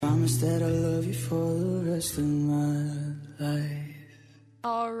promise that I'll love you for the rest of my life.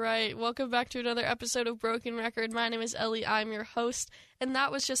 All right, welcome back to another episode of Broken Record. My name is Ellie, I'm your host, and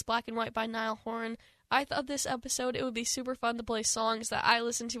that was just Black and White by Niall Horan. I thought this episode it would be super fun to play songs that I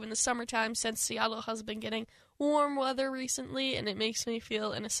listen to in the summertime since Seattle has been getting warm weather recently, and it makes me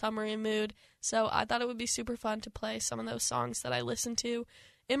feel in a summery mood. So I thought it would be super fun to play some of those songs that I listen to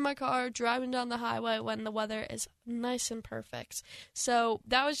in my car, driving down the highway when the weather is nice and perfect. So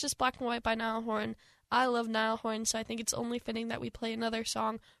that was just Black and White by Niall Horan. I love Niall Horan, so I think it's only fitting that we play another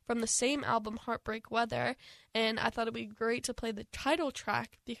song from the same album, Heartbreak Weather, and I thought it would be great to play the title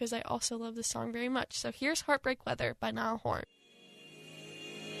track because I also love this song very much. So here's Heartbreak Weather by Niall Horan.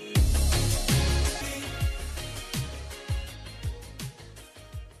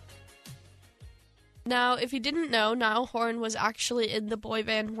 Now, if you didn't know, Niall Horan was actually in the boy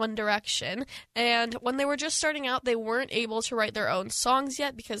band One Direction, and when they were just starting out, they weren't able to write their own songs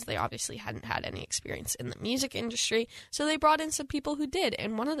yet because they obviously hadn't had any experience in the music industry, so they brought in some people who did,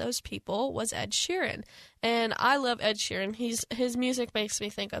 and one of those people was Ed Sheeran. And I love Ed Sheeran. His music makes me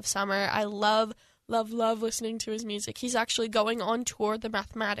think of summer. I love listening to his music. He's actually going on tour, the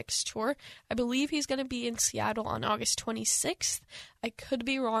Mathematics Tour. I believe he's going to be in Seattle on August 26th. I could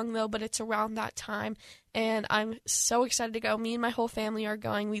be wrong, though, but it's around that time, and I'm so excited to go. Me and my whole family are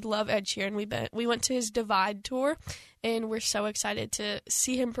going. We love Ed Sheeran. We went to his Divide Tour, and we're so excited to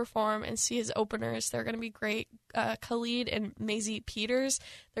see him perform and see his openers. They're going to be great. Khalid and Maisie Peters.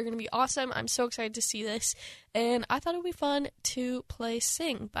 They're going to be awesome. I'm so excited to see this, and I thought it would be fun to play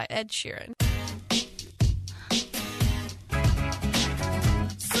Sing by Ed Sheeran.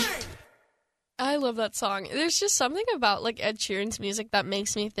 I love that song. There's just something about like Ed Sheeran's music that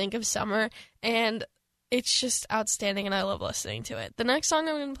makes me think of summer, and it's just outstanding, and I love listening to it. The next song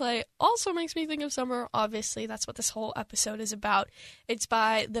I'm going to play also makes me think of summer. Obviously, that's what this whole episode is about. It's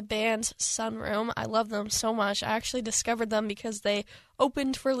by the band Sunroom. I love them so much. I actually discovered them because they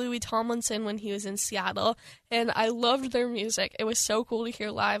opened for Louis Tomlinson when he was in Seattle, and I loved their music. It was so cool to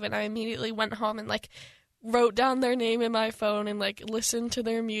hear live, and I immediately went home and wrote down their name in my phone and listened to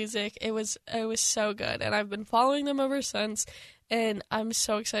their music. It was so good, and I've been following them ever since, and I'm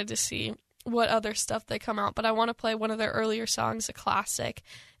so excited to see what other stuff they come out. But I want to play one of their earlier songs, a classic.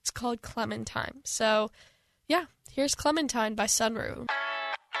 It's called Clementine. So yeah, here's Clementine by Sunroom.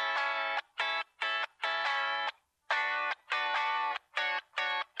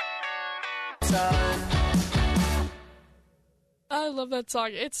 I love that song.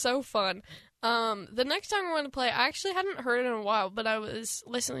 It's so fun. The next song I want to play, I actually hadn't heard it in a while, but I was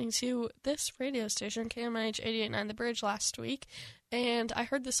listening to this radio station, KMIH 88.9 The Bridge, last week, and I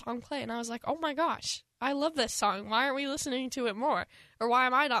heard the song play, and I was like, oh my gosh, I love this song. Why aren't we listening to it more? Or why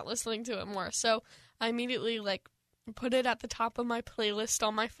am I not listening to it more? So I immediately, put it at the top of my playlist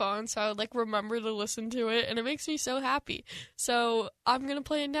on my phone, so I would, remember to listen to it, and it makes me so happy. So I'm gonna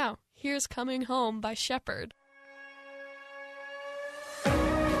play it now. Here's Coming Home by Shepherd.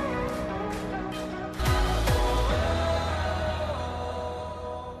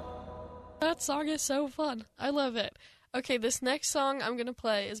 That song is so fun. I love it. Okay, this next song I'm going to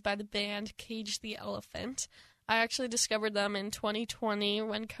play is by the band Cage the Elephant. I actually discovered them in 2020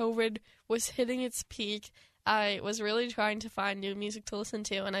 when COVID was hitting its peak. I was really trying to find new music to listen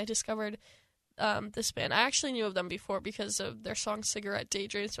to, and I discovered this band. I actually knew of them before because of their song Cigarette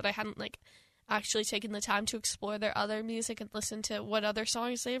Daydreams, but I hadn't actually taken the time to explore their other music and listen to what other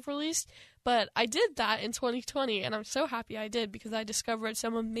songs they've released. But I did that in 2020, and I'm so happy I did because I discovered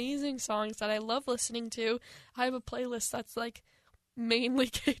some amazing songs that I love listening to. I have a playlist that's mainly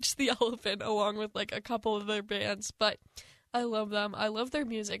Cage the Elephant along with a couple of their bands, but I love them. I love their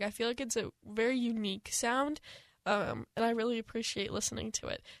music. I feel like it's a very unique sound, and I really appreciate listening to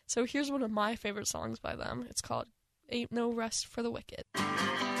it. So here's one of my favorite songs by them. It's called Ain't No Rest for the Wicked.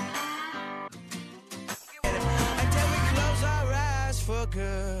 For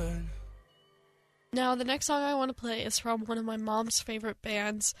good. Now, the next song I want to play is from one of my mom's favorite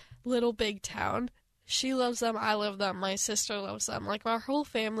bands, Little Big Town. She loves them, I love them, my sister loves them. Our whole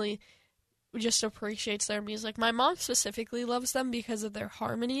family just appreciates their music. My mom specifically loves them because of their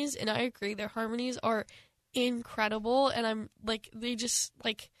harmonies, and I agree, their harmonies are incredible, and they just,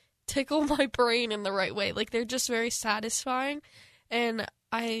 tickle my brain in the right way. They're just very satisfying, and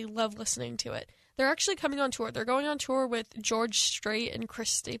I love listening to it. They're actually coming on tour. They're going on tour with George Strait and Chris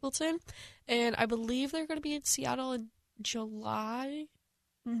Stapleton, and I believe they're going to be in Seattle in July,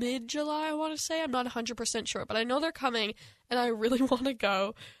 mid-July, I want to say. I'm not 100% sure, but I know they're coming, and I really want to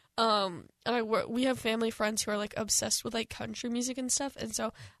go. We have family friends who are obsessed with country music and stuff, and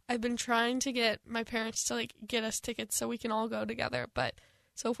so I've been trying to get my parents to get us tickets so we can all go together, but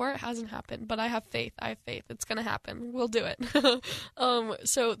So far, it hasn't happened, but I have faith. It's gonna happen. We'll do it.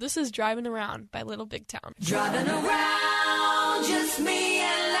 So this is Driving Around by Little Big Town. Driving around, just me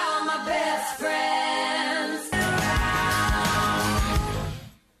and all my best friends.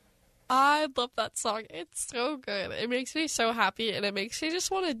 I love that song. It's so good. It makes me so happy, and it makes me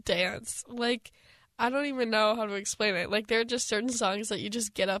just want to dance. Like, I don't even know how to explain it. Like, there are just certain songs that you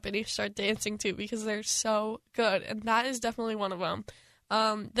just get up and you start dancing to because they're so good, and that is definitely one of them.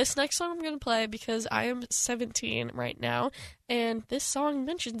 This next song I'm going to play because I am 17 right now, and this song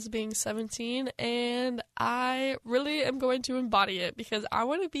mentions being 17, and I really am going to embody it because I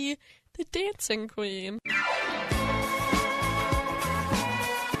want to be the dancing queen.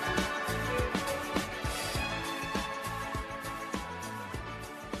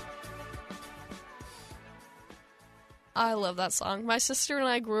 I love that song. My sister and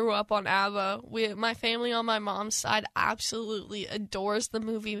I grew up on ABBA. My family on my mom's side absolutely adores the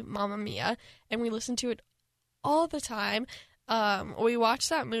movie Mamma Mia, and we listen to it all the time. We watch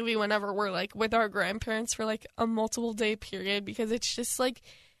that movie whenever we're like with our grandparents for like a multiple day period because it's just like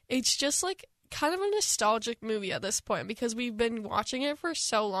kind of a nostalgic movie at this point because we've been watching it for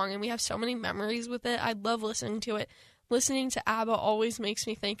so long and we have so many memories with it. I love listening to it. Listening to ABBA always makes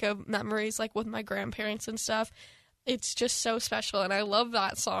me think of memories like with my grandparents and stuff. It's just so special, and I love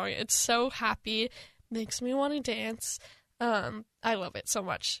that song. It's so happy, makes me want to dance. I love it so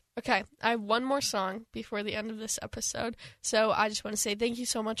much. Okay, I have one more song before the end of this episode, so I just want to say thank you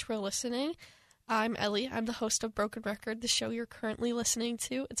so much for listening. I'm Ellie. I'm the host of Broken Record, the show you're currently listening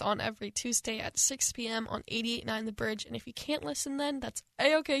to. It's on every Tuesday at 6 p.m. on 88.9 The Bridge, and if you can't listen then, that's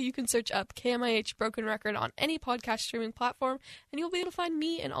A-okay. You can search up KMIH Broken Record on any podcast streaming platform, and you'll be able to find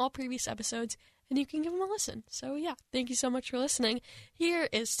me and all previous episodes, and you can give them a listen. So yeah, thank you so much for listening. Here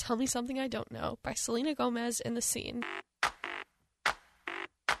is Tell Me Something I Don't Know by Selena Gomez and The Scene.